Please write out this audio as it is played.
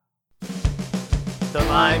The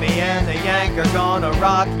Limey and the Yank are gonna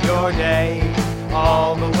rock your day,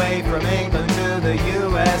 all the way from England to the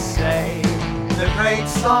USA. The great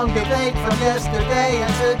song debate from yesterday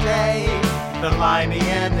and today. The Limey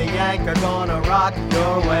and the Yank are gonna rock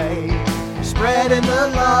your way. Spreading the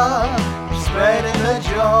love, spreading the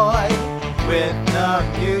joy, with the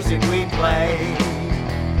music we play.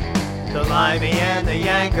 The Limey and the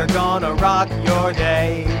Yank are gonna rock your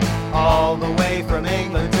day, all the way from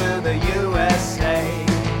England to the USA.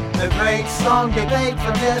 The great song debate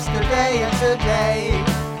from yesterday and today.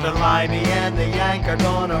 The Limey and the Yank are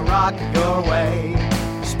gonna rock your way.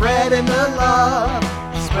 Spreading the love,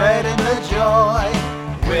 spreading the joy,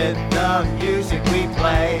 with the music we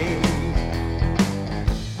play.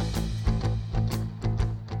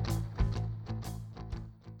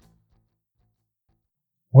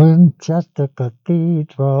 Winchester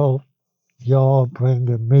Cathedral, you're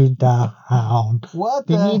bringing me down. What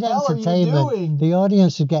They the need hell are you entertainment. doing? The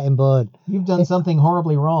audience is getting bored. You've done something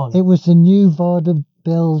horribly wrong. It was the new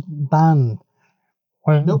vaudeville band.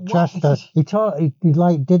 No, Winchester. what? He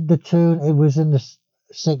like did the tune. It was in the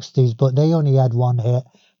 60s, but they only had one hit.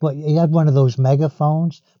 But he had one of those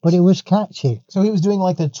megaphones. But it was catchy. So he was doing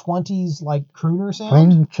like the 20s like crooner sound?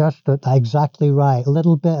 Winchester, exactly right. A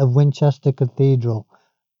little bit of Winchester Cathedral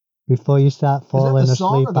before you start falling Is that the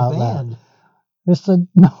song asleep or the out band? there.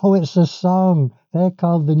 It's a song. They're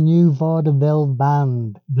called the New Vaudeville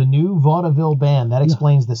Band. The New Vaudeville Band. That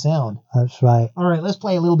explains the sound. That's right. All right, let's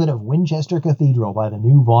play a little bit of Winchester Cathedral by the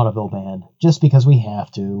New Vaudeville Band, just because we have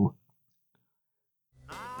to.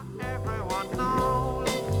 Not everyone knows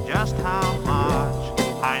just how much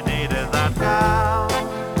I needed that girl.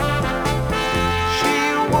 She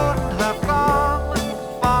wouldn't have gone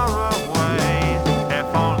far away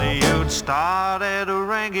if only you'd started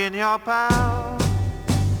ringing your bell.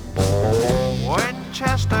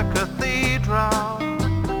 Winchester Cathedral,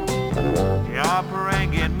 you're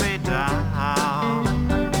bringing me down.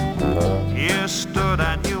 You stood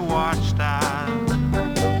and you watched as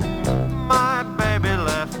my baby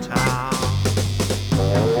left town.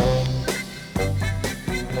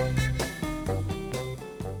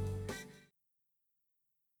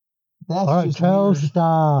 That's All right, just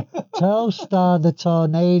weird. Telstar the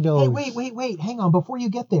Tornadoes. Hey, wait, hang on. Before you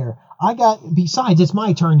get there, besides, it's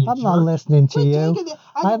my turn, you I'm jerk. not listening to Quit you. taking it.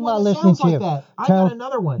 I got I'm one not that listening sounds to you. like that. I Tell- got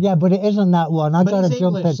another one. Yeah, but it isn't that one. I But gotta it's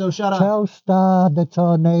jump English, in. so shut up. Telstar the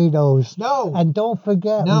Tornadoes. No. And don't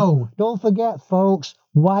forget, No. folks,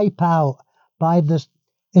 Wipeout by the.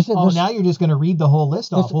 Is it Oh, the, now you're just going to read the whole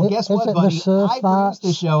list off. Well, guess is what, it buddy? the surf I farts? produced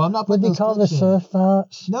the show. I'm not What putting do those they call the clips in. surf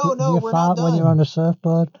farts? No, Do you we're fart not when done. you're on a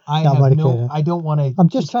surfboard? I No, I'm have only no. kidding. I don't want to. I'm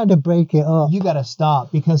just trying to break it up. You got to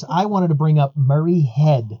stop because I wanted to bring up Murray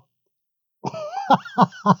Head.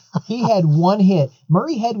 He had one hit.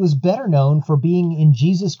 Murray Head was better known for being in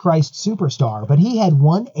Jesus Christ Superstar, but he had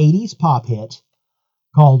one 80s pop hit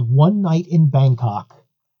called One Night in Bangkok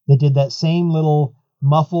that did that same little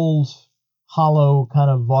muffled, hollow kind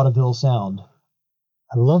of vaudeville sound.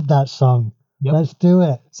 I love that song. Yep. Let's do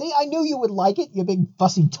it. See, I knew you would like it, you big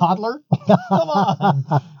fussy toddler. Come on.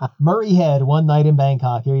 Murray Head, One Night in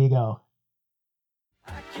Bangkok. Here you go.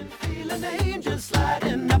 I can feel an angel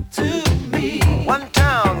sliding up to me. One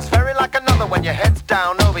town's very like another when your head's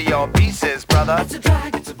down over your pieces, brother. It's a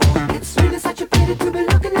drag, it's a bore. It's really such a pity to be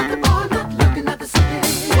looking at the bar, not looking at the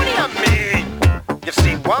city. What do you mean? You've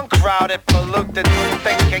seen one crowded, polluted,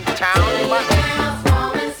 thinking town, but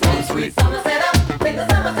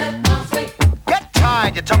get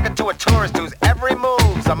tired, you're talking to a tourist whose every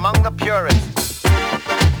move's among the purists.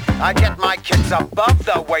 I get my kicks above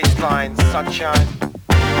the waistline, sunshine.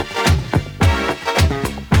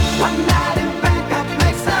 One night in Bangkok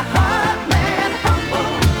makes a hard man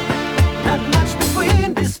humble. Not much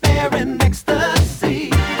between despair and ecstasy.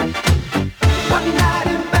 One night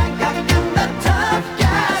in Bangkok and the tough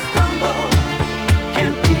guys crumble.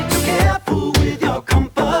 Can't be too careful with your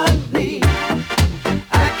company.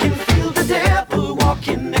 I can feel the devil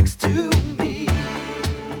walking next to me.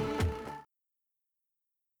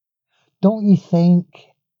 Don't you think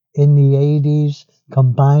in the 80s,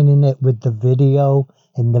 combining it with the video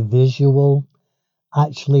and the visual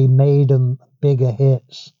actually made them bigger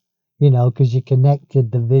hits? You know, because you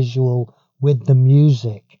connected the visual with the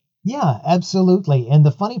music. Yeah, absolutely. And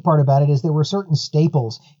the funny part about it is there were certain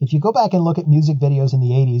staples. If you go back and look at music videos in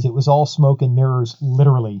the 80s, it was all smoke and mirrors,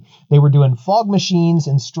 literally. They were doing fog machines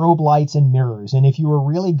and strobe lights and mirrors. And if you were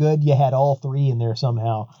really good, you had all three in there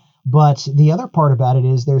somehow. But the other part about it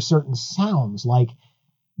is there's certain sounds, like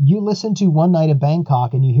you listen to One Night in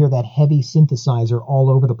Bangkok and you hear that heavy synthesizer all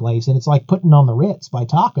over the place, and it's like Putting on the Ritz by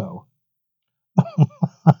Taco.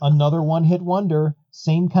 Another one-hit wonder.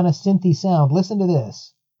 Same kind of synthy sound. Listen to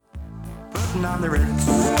this. Putting on the Ritz.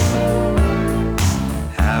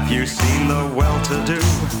 Have you seen the well-to-do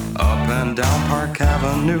up and down Park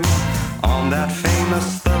Avenue on that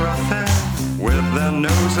famous thoroughfare with their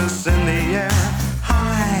noses in the air?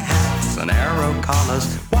 High hats and arrow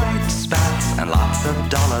collars, white spats and lots of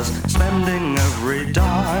dollars, spending every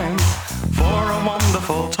dime for a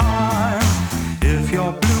wonderful time. If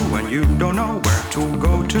you're blue and you don't know where to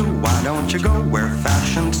go to, why don't you go where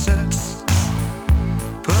fashion sits?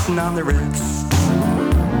 Putting on the Ritz.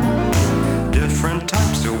 Different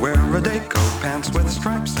types to wear a day coat, pants with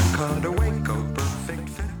stripes and cutaway coat, perfect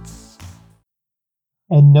fits.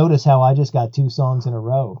 And notice how I just got 2 songs in a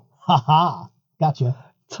row. Ha ha! Gotcha.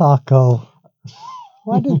 Taco.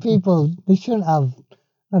 Why do people? They shouldn't have.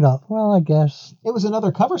 I don't. Well, I guess It was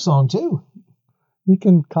another cover song too. you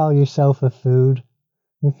can call yourself a food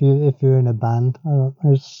if you're in a band. I don't,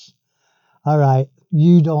 it's all right.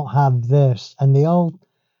 You don't have this, and they all.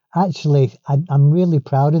 Actually, I'm really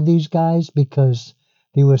proud of these guys because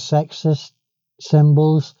they were sexist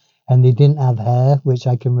symbols and they didn't have hair, which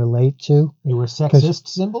I can relate to. They were sexist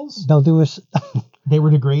symbols? No, they were. They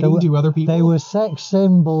were degrading to other people? They were sex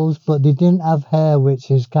symbols, but they didn't have hair,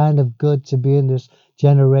 which is kind of good to be in this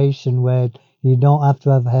generation where you don't have to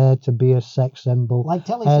have hair to be a sex symbol. Like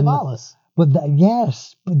Telly Savalas. But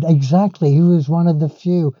yes, exactly. He was one of the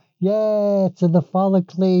few. Yeah, to the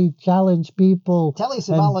follically challenged people. Telly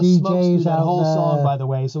Savalas smokes through that whole song, by the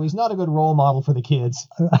way, so he's not a good role model for the kids.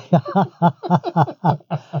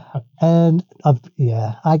 And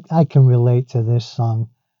yeah, I can relate to this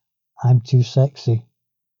song. I'm too sexy.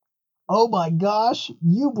 Oh my gosh,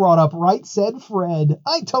 you brought up Right Said Fred.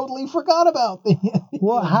 I totally forgot about the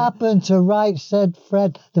What happened to Right Said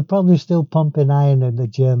Fred? They're probably still pumping iron in the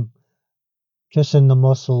gym. Kissing the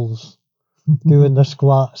muscles. Doing the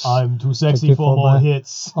squats. I'm too sexy for more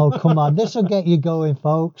hits. Oh, come on. This will get you going,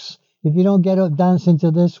 folks. If you don't get up dancing to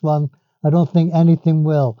this one, I don't think anything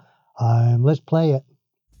will. Let's play it.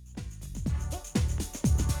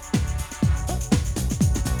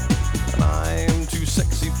 I'm too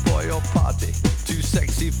sexy for your party. Too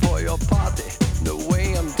sexy for your party. The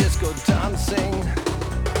way I'm disco dancing.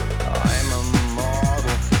 I'm a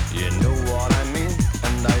model. You know what I mean?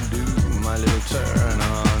 And I do my little turn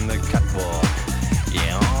on the catwalk.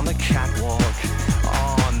 Yeah, on the catwalk.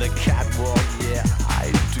 On the catwalk. Yeah,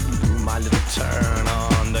 I do my little turn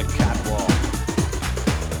on the catwalk.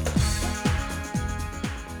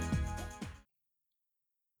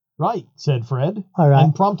 Right, said Fred. All right.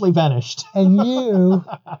 And promptly vanished. And you,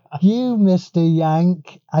 Mr.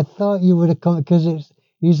 Yank, I thought you would have come because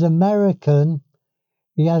he's American.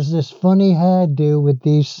 He has this funny hairdo with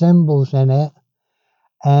these symbols in it.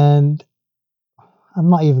 And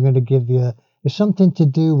I'm not even going to give you... It's something to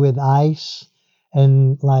do with ice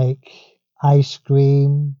and like ice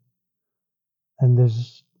cream. And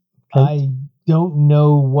there's... I don't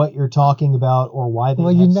know what you're talking about or why they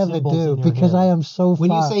Well, have you never symbols do in their because hair. I am so far...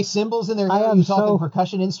 When you say symbols in their hair, I are am you talking so-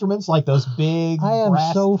 percussion instruments like those big I am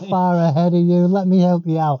brass so things? far ahead of you. Let me help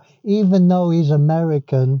you out. Even though he's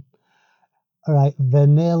American. All right,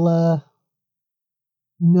 vanilla.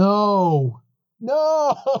 No.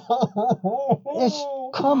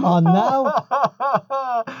 Come on now.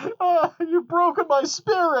 You've broken my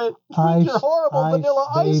spirit. Ice, Your horrible ice,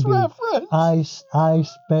 Vanilla Ice baby. reference.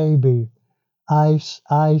 Ice, baby. Ice,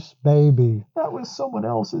 baby. That was someone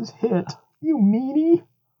else's hit. You meanie.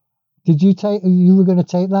 Did you were going to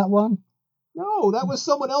take that one? No, that was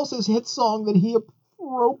someone else's hit song that he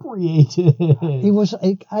appropriated.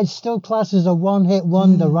 I still class as a one-hit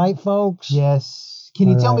wonder, right, folks? Yes. Can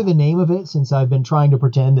you All tell me right. the name of it since I've been trying to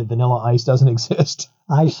pretend that Vanilla Ice doesn't exist?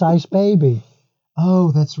 Ice, baby.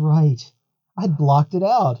 Oh, that's right. I blocked it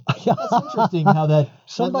out. That's interesting how that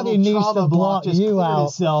Somebody that little needs to trauma block block just you cleared out.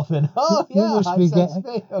 itself and You must be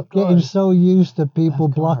of getting course. so used to people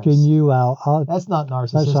Of course. blocking you out. That's not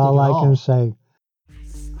narcissistic That's all at I all. can say.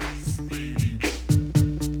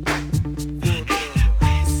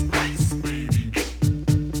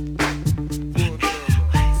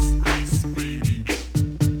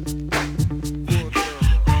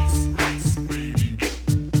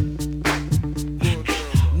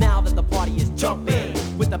 Now that the party is jumping,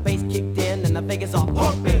 with the bass kicked in and the Vegas are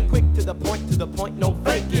pumping. Quick to the point, no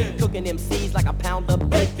faking. Cooking MCs like a pound of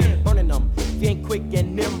bacon. Burning them, if you ain't quick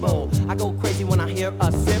and nimble. I go crazy when I hear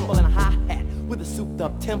a cymbal and a hi-hat with a souped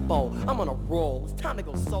up tempo. I'm on a roll, it's time to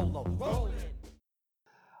go solo. Rollin'.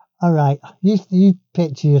 All right, you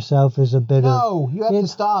picture yourself as a bit of... No, you have to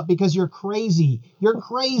stop because you're crazy. You're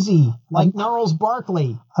crazy, like Gnarls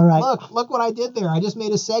Barkley. All right. Look what I did there. I just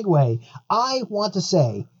made a segue. I want to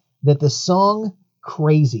say that the song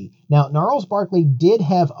Crazy. Now, Gnarls Barkley did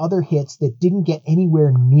have other hits that didn't get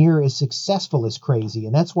anywhere near as successful as Crazy,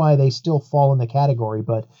 and that's why they still fall in the category.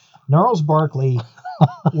 But Gnarls Barkley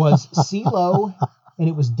was CeeLo, and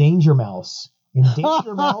it was Danger Mouse. And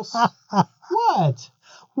Danger Mouse, what?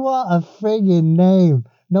 What a friggin' name.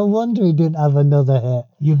 No wonder he didn't have another hit.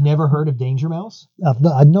 You've never heard of Danger Mouse?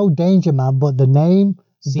 I know Danger Man, but the name?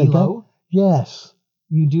 CeeLo? Yes.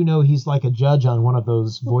 You do know he's like a judge on one of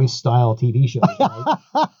those voice-style TV shows, right?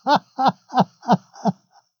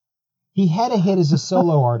 He had a hit as a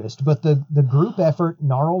solo artist, but the group effort,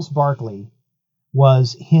 Gnarls Barkley,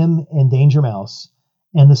 was him and Danger Mouse,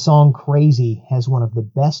 and the song Crazy has one of the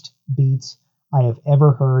best beats I have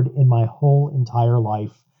ever heard in my whole entire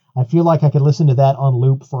life. I feel like I could listen to that on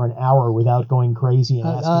loop for an hour without going crazy and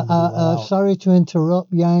asking to do that out. Sorry to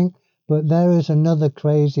interrupt, Yank, but there is another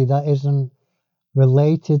Crazy that isn't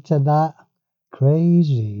related to that.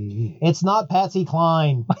 Crazy. It's not Patsy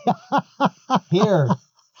Cline. Here,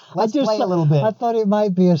 let's play a little bit. I thought it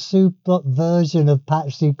might be a souped-up version of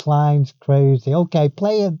Patsy Cline's Crazy. Okay,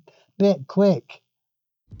 play a bit quick.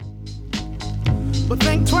 But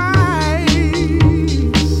think twice.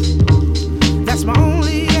 That's my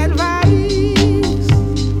only advice.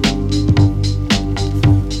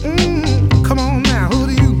 Come on now, who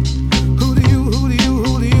do you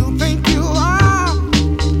think you are?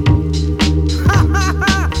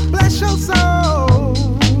 Bless your soul.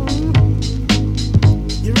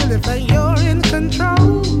 You really think you're in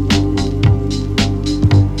control?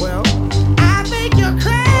 Well, I think you're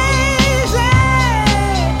crazy.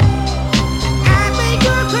 I think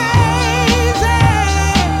you're crazy.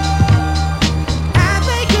 I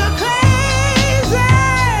think you're crazy.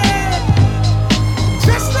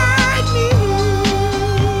 Just like me.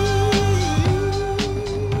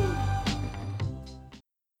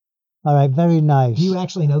 All right, very nice. Do you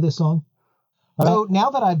actually know this song? So now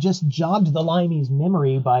that I've just jogged the Limey's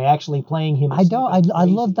memory by actually playing him, I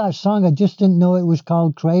love that song. I just didn't know it was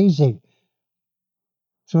called Crazy.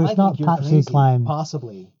 So it's not Patsy Cline.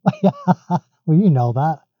 Possibly. Well, you know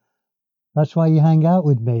that. That's why you hang out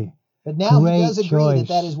with me. But now Great he does agree choice.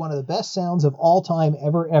 that is one of the best sounds of all time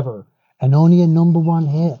ever. And only a #1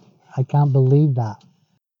 hit. I can't believe that.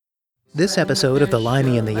 This episode of The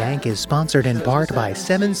Limey and the Yank is sponsored in part by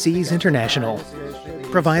 7 Seas International,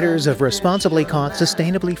 providers of responsibly caught,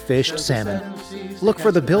 sustainably fished salmon. Look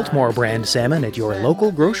for the Biltmore brand salmon at your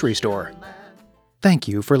local grocery store. Thank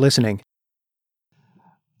you for listening.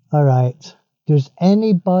 All right. Does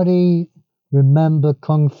anybody remember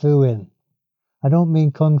Kung Fu-ing? I don't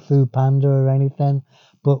mean Kung Fu Panda or anything,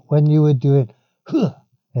 but when you were doing,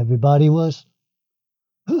 everybody was,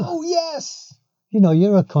 Oh, yes! you know,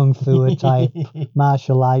 you're a Kung Fu type,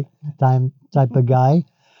 martial art type of guy.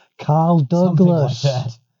 Carl Douglas. Something like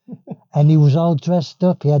that. And he was all dressed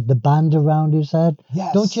up. He had the band around his head.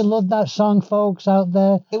 Yes. Don't you love that song, folks, out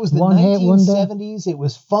there? It was the One-hit wonder. 1970s. It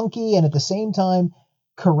was funky, and at the same time,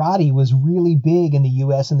 karate was really big in the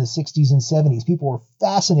U.S. in the 60s and 70s. People were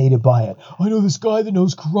fascinated by it. I know this guy that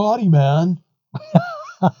knows karate, man.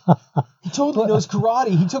 He totally knows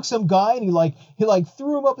karate. He took some guy and he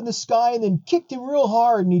threw him up in the sky and then kicked him real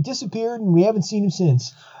hard, and he disappeared, and we haven't seen him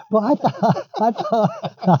since. But I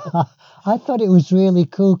thought it was really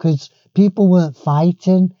cool because people weren't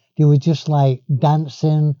fighting; they were just like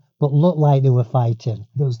dancing, but looked like they were fighting.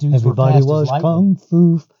 Those dudes Everybody were fast was as lightning. kung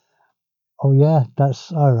fu. Oh yeah,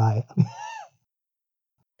 that's all right.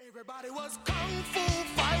 Everybody was kung fu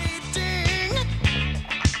fighting.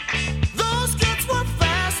 Those kids were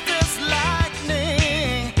fast as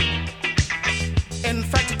lightning. In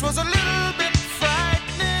fact, it was a little bit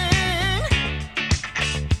frightening,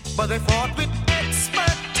 but they fought with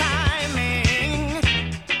expert timing.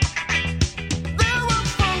 There were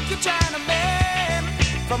funky Chinamen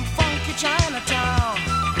from funky Chinatown.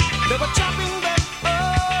 They were chopping them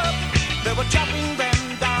up, they were chopping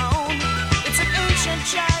them down. It's an ancient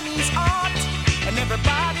Chinese art, and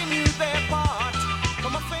everybody knew their part.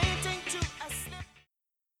 From a fainting to a slip.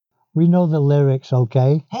 We know the lyrics,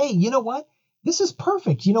 okay? Hey, you know what? This is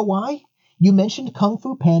perfect. You know why? You mentioned Kung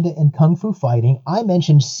Fu Panda and Kung Fu Fighting. I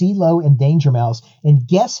mentioned CeeLo and Danger Mouse. And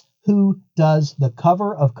guess who does the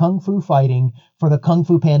cover of Kung Fu Fighting for the Kung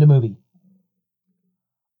Fu Panda movie?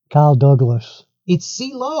 Carl Douglas. It's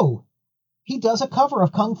CeeLo. He does a cover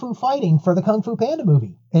of Kung Fu Fighting for the Kung Fu Panda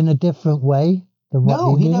movie. In a different way than what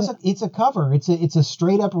No, he he did? doesn't. It's a cover. It's a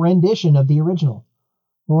straight up rendition of the original.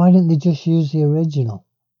 Why didn't they just use the original?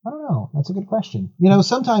 I don't know. That's a good question. You know,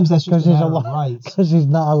 sometimes that's just a matter of rights. Because he's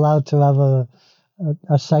not allowed to have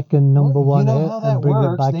a second number Well, one you know hit how that and bring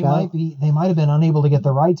works. it back out. They might have been unable to get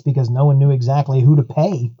the rights because no one knew exactly who to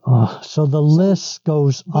pay. Oh, so the list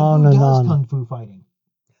goes But on who and does on. kung fu fighting?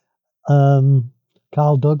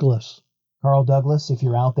 Carl Douglas. Carl Douglas, if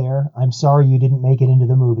you're out there, I'm sorry you didn't make it into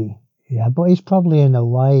the movie. Yeah, but he's probably in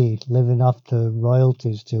Hawaii living off the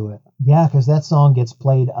royalties to it. Yeah, because that song gets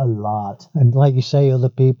played a lot. And like you say, other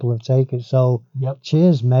people have taken it. So Yep.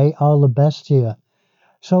 cheers, mate. All the best to you.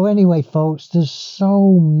 So anyway, folks, there's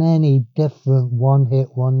so many different one-hit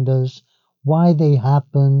wonders. Why they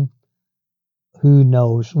happen, who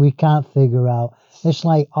knows? We can't figure out. It's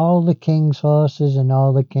like all the king's horses and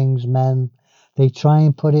all the king's men. They try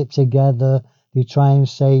and put it together. They try and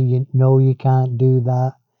say, you can't do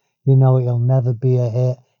that. It'll never be a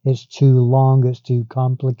hit. It's too long. It's too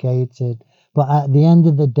complicated. But at the end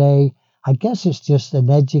of the day, I guess it's just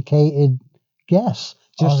an educated guess.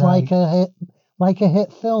 Just All right. like a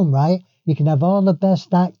hit film, right? You can have all the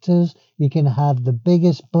best actors. You can have the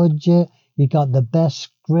biggest budget. You got the best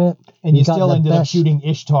script. And you got still the ended up best- shooting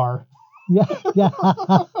Ishtar. Yeah.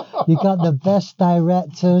 You got the best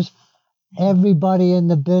directors. Everybody in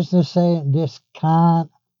the business saying this can't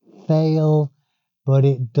fail, but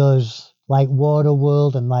it does. Like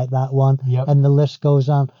Waterworld and like that one. Yep. And the list goes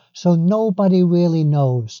on. So nobody really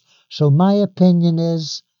knows. So my opinion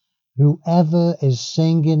is, whoever is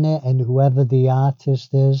singing it and whoever the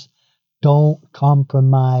artist is, don't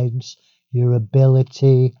compromise your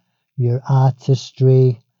ability, your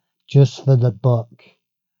artistry, just for the book.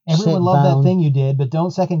 Everyone Sit loved down. that thing you did, but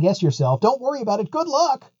don't second guess yourself. Don't worry about it. Good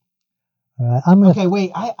luck. All right, I'm gonna. Okay,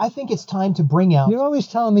 wait. I think it's time to bring out. You're always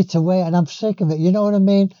telling me to wait, and I'm sick of it. You know what I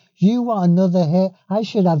mean? You want another hit? I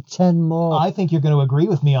should have 10 more. I think you're going to agree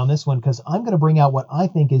with me on this one because I'm going to bring out what I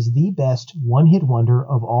think is the best one-hit wonder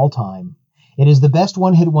of all time. It is the best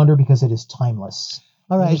one-hit wonder because it is timeless.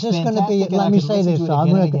 All right, It is this going to be? fantastic, and I Let me could say listen this. to it So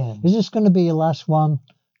again and again. is this going to be your last one?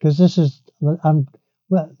 Because this is. I'm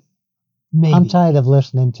Maybe. tired of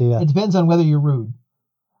listening to you. It depends on whether you're rude.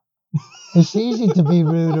 It's easy to be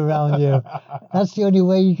rude around you. That's the only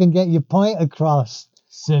way you can get your point across.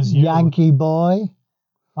 Says you. Yankee boy.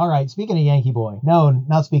 All right, speaking of Yankee Boy. No,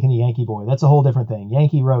 not speaking of Yankee Boy. That's a whole different thing.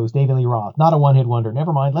 Yankee Rose, David Lee Roth. Not a one-hit wonder.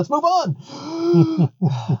 Never mind. Let's move on.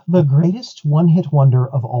 The greatest one-hit wonder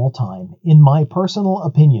of all time, in my personal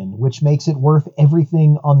opinion, which makes it worth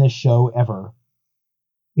everything on this show ever,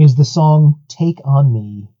 is the song Take On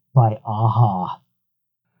Me by A-ha.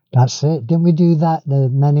 That's it. Didn't we do that? The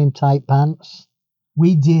Men in Tight Pants.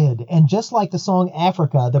 We did. And just like the song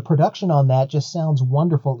Africa, the production on that just sounds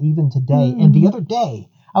wonderful even today. And the other day,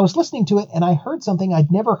 I was listening to it and I heard something I'd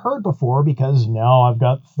never heard before because now I've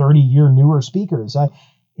got 30-year newer speakers.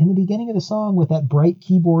 In the beginning of the song with that bright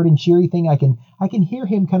keyboard and cheery thing, I can hear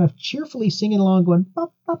him kind of cheerfully singing along going, ba,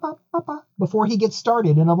 ba, ba, ba, ba, before he gets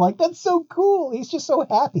started. And I'm like, that's so cool. He's just so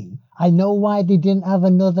happy. I know why they didn't have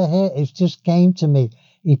another hit. It just came to me.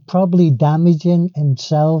 He probably damaging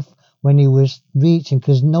himself when he was reaching,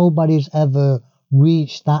 because nobody's ever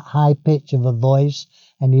reached that high pitch of a voice,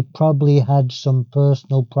 and he probably had some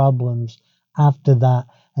personal problems after that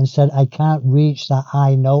and said, I can't reach that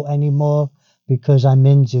high note anymore because I'm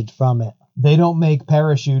injured from it. They don't make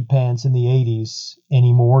parachute pants in the 80s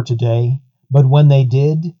anymore today, but when they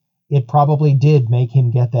did, it probably did make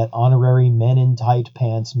him get that honorary Men in Tight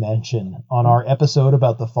Pants mention on our episode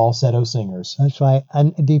about the falsetto singers. That's right.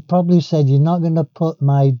 And he probably said, you're not going to put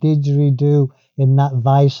my didgeridoo in that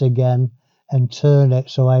vice again and turn it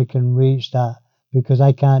so I can reach that, because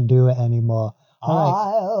I can't do it anymore. All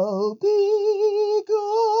right. I'll be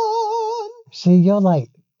gone. See, you're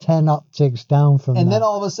like 10 octaves down from that. And then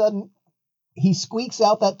all of a sudden, he squeaks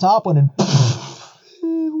out that top one and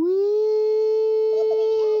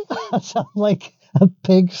I sound like a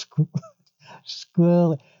pig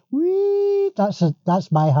squirrel. Wee.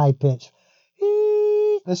 That's my high pitch.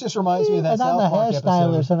 this just reminds me of that And I'm a South Park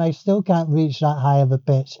hairstylist, episode. and I still can't reach that high of a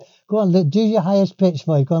pitch. Go on, do your highest pitch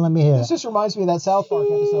voice. Go on, let me hear This it. just reminds me of that South Park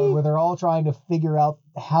episode where they're all trying to figure out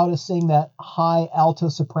how to sing that high alto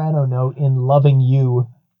soprano note in Loving You.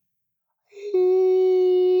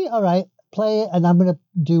 All right, play it, and I'm going to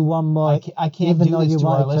do one more. I can't even do though this you to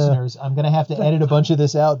our wanted to. listeners. I'm going to have to edit a bunch of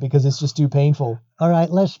this out because it's just too painful. All right,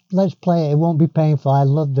 let's play it. It won't be painful. I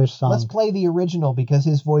love this song. Let's play the original because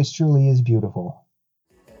his voice truly is beautiful.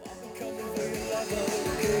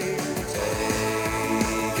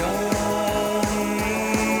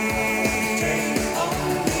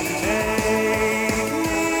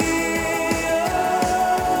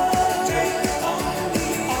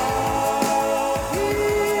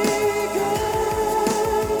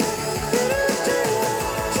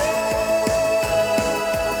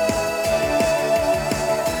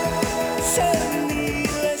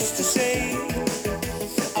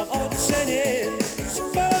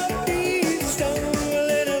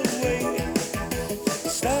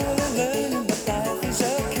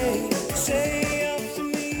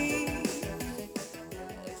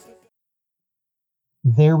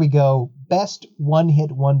 we go. Best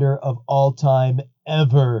one-hit wonder of all time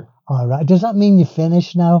ever. All right. Does that mean you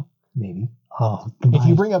finished now? Maybe. Oh, If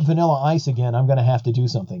you bring up Vanilla Ice again, I'm going to have to do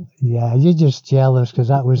something. yeah, you're just jealous because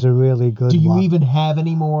that was a really good Do you one. even have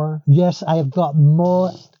any more? Yes, I have got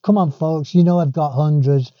more. Come on, folks. You know I've got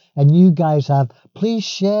hundreds, and you guys have. Please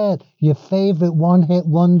share your favorite one-hit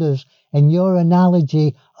wonders and your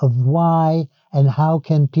analogy of why and how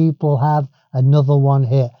can people have another one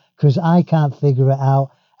hit. Because I can't figure it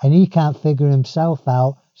out, and he can't figure himself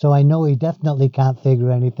out, so I know he definitely can't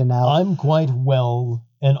figure anything out. I'm quite well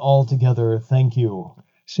and altogether, thank you.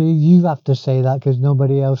 See, you have to say that because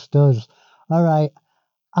nobody else does. All right,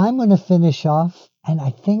 I'm going to finish off, and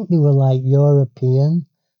I think they were like European.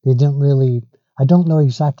 They didn't really, I don't know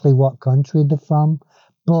exactly what country they're from,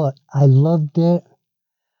 but I loved it.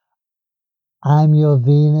 I'm Your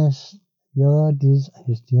Venus, your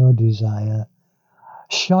desire.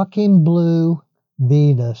 Shocking Blue,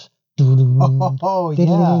 Venus. Oh,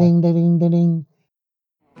 yeah. Ding, ding, ding, ding.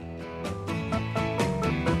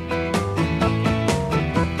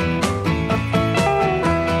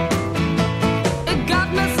 It got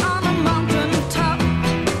us on a mountain top,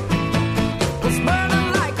 was burning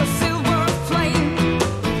like a silver flame.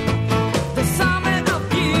 The summit of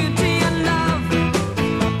beauty and love,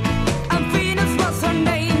 and Venus was her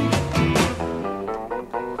name.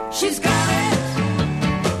 She's got it,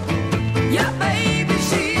 yeah, baby,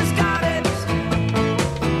 she's got it.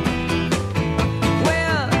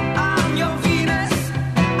 Well, I'm your Venus,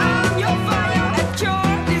 I'm your fire at your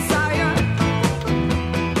desire.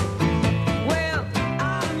 Well,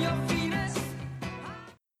 I'm your Venus.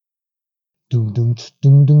 Doom, doom,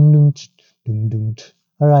 doom, doom, doom, doom, doom.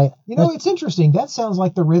 All right. You know, it's interesting. That sounds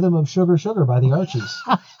like the rhythm of Sugar Sugar by the Archies.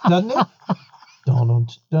 Doesn't it?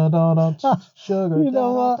 Sugar. You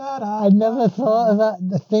know what? I never thought of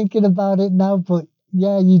that, thinking about it now, but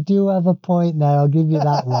yeah, you do have a point there. I'll give you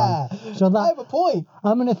that one. So I have that a point.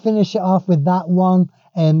 I'm going to finish it off with that one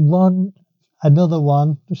and another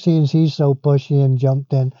one, seeing as he's so pushy and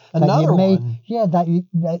jumped in. Another one? Yeah,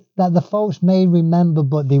 that the folks may remember,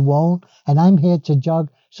 but they won't. And I'm here to jog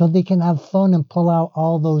so they can have fun and pull out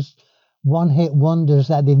all those one-hit wonders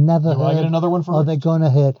that they've never You want to heard. get another one Or first? they're going to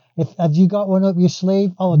hit. Have you got one up your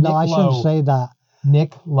sleeve? Oh, no, Nick I shouldn't Lowe. say that.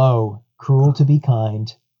 Nick Lowe, Cruel to Be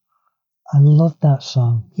Kind. I love that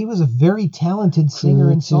song. He was a very talented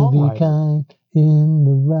singer and Cruel to be songwriter. kind in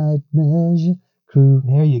the right measure. Cruel.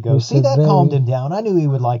 There you go. It's See, a that very- calmed him down. I knew he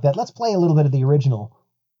would like that. Let's play a little bit of the original.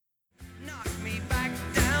 Knock me back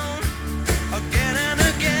down again and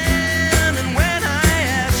again, and when I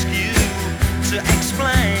ask you to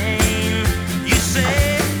explain, you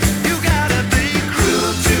say you gotta be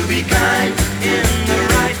cruel to be kind in the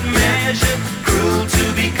right measure. Cruel to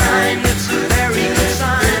be kind, it's a very good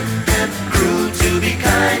sign. And cruel to be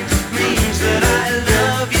kind means that I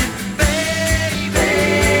love you, baby.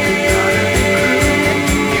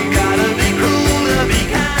 You gotta be cruel to be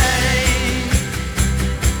kind.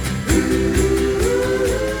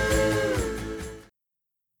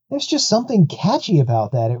 There's just something catchy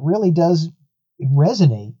about that. It really does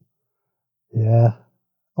resonate. Yeah.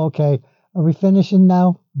 Okay. Are we finishing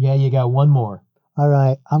now? Yeah, you got one more. All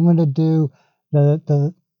right. I'm going to do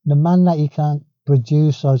the man that you can't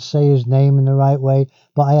produce or say his name in the right way,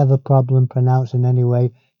 but I have a problem pronouncing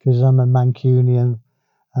anyway because I'm a Mancunian.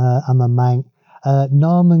 I'm a Manc.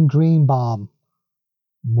 Norman Greenbaum.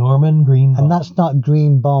 Norman Greenbaum. And that's not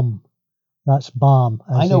green bomb. That's bomb.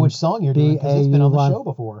 I know which song you're doing because it's been on the B-A-U-M. show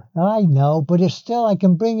before. I know, but it's still, I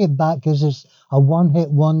can bring it back because it's a one-hit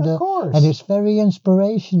wonder. Of course. And it's very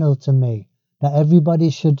inspirational to me that everybody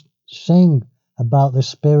should sing about the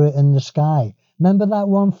spirit in the sky. Remember that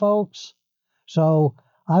one, folks? So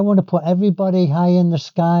I want to put everybody high in the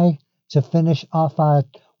sky to finish off our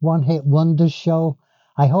one-hit wonders show.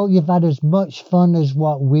 I hope you've had as much fun as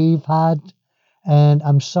what we've had. And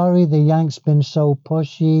I'm sorry the Yank's been so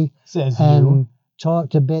pushy Says and you.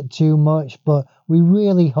 talked a bit too much, but we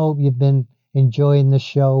really hope you've been enjoying the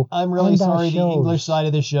show. I'm really and our sorry the shows. English side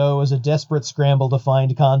of the show was a desperate scramble to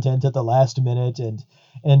find content at the last minute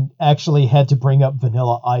and actually had to bring up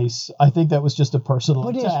Vanilla Ice. I think that was just a personal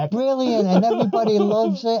But attack. it's brilliant and everybody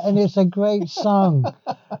loves it and it's a great song.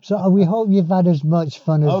 So we hope you've had as much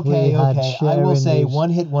fun as we had Okay. I sharing will say these.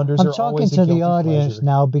 one-hit wonders I'm are talking always a to the guilty audience pleasure.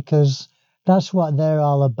 now because that's what they're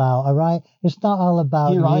all about, all right? It's not all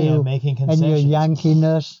about Here you I am making and your concessions.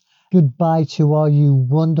 Yankiness. Goodbye to all you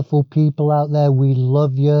wonderful people out there. We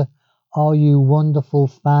love you, all you wonderful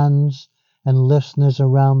fans and listeners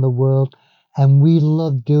around the world. And we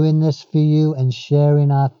love doing this for you and sharing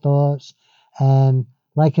our thoughts. And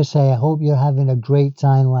like I say, I hope you're having a great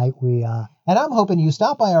time like we are. And I'm hoping you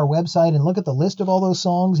stop by our website and look at the list of all those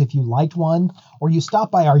songs if you liked one, or you stop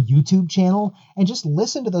by our YouTube channel and just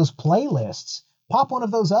listen to those playlists. Pop one of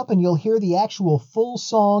those up and you'll hear the actual full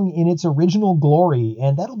song in its original glory,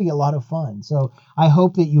 and that'll be a lot of fun. So I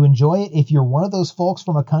hope that you enjoy it. If you're one of those folks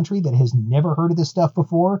from a country that has never heard of this stuff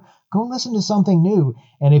before, go listen to something new.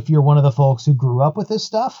 And if you're one of the folks who grew up with this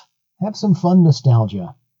stuff, have some fun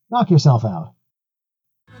nostalgia. Knock yourself out.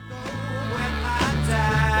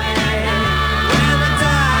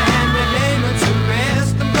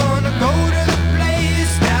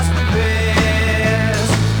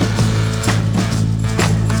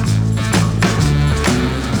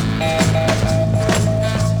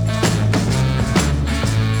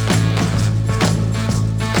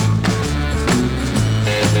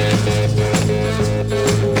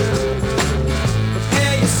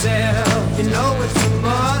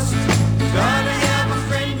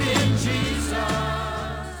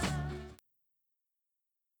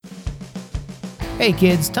 Hey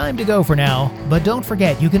kids, time to go for now. But don't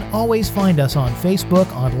forget, you can always find us on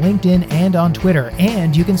Facebook, on LinkedIn, and on Twitter.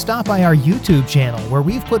 And you can stop by our YouTube channel where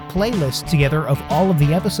we've put playlists together of all of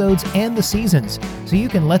the episodes and the seasons. So you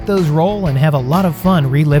can let those roll and have a lot of fun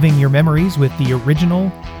reliving your memories with the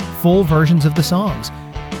original, full versions of the songs.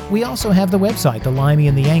 We also have the website,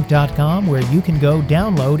 thelimeyandtheyank.com, where you can go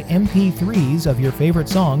download MP3s of your favorite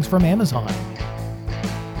songs from Amazon.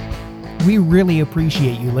 We really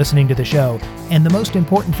appreciate you listening to the show, and the most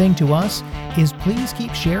important thing to us is please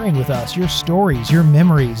keep sharing with us your stories, your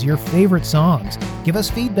memories, your favorite songs. Give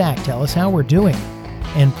us feedback, tell us how we're doing,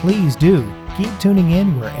 and please do keep tuning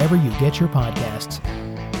in wherever you get your podcasts.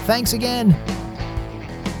 Thanks again!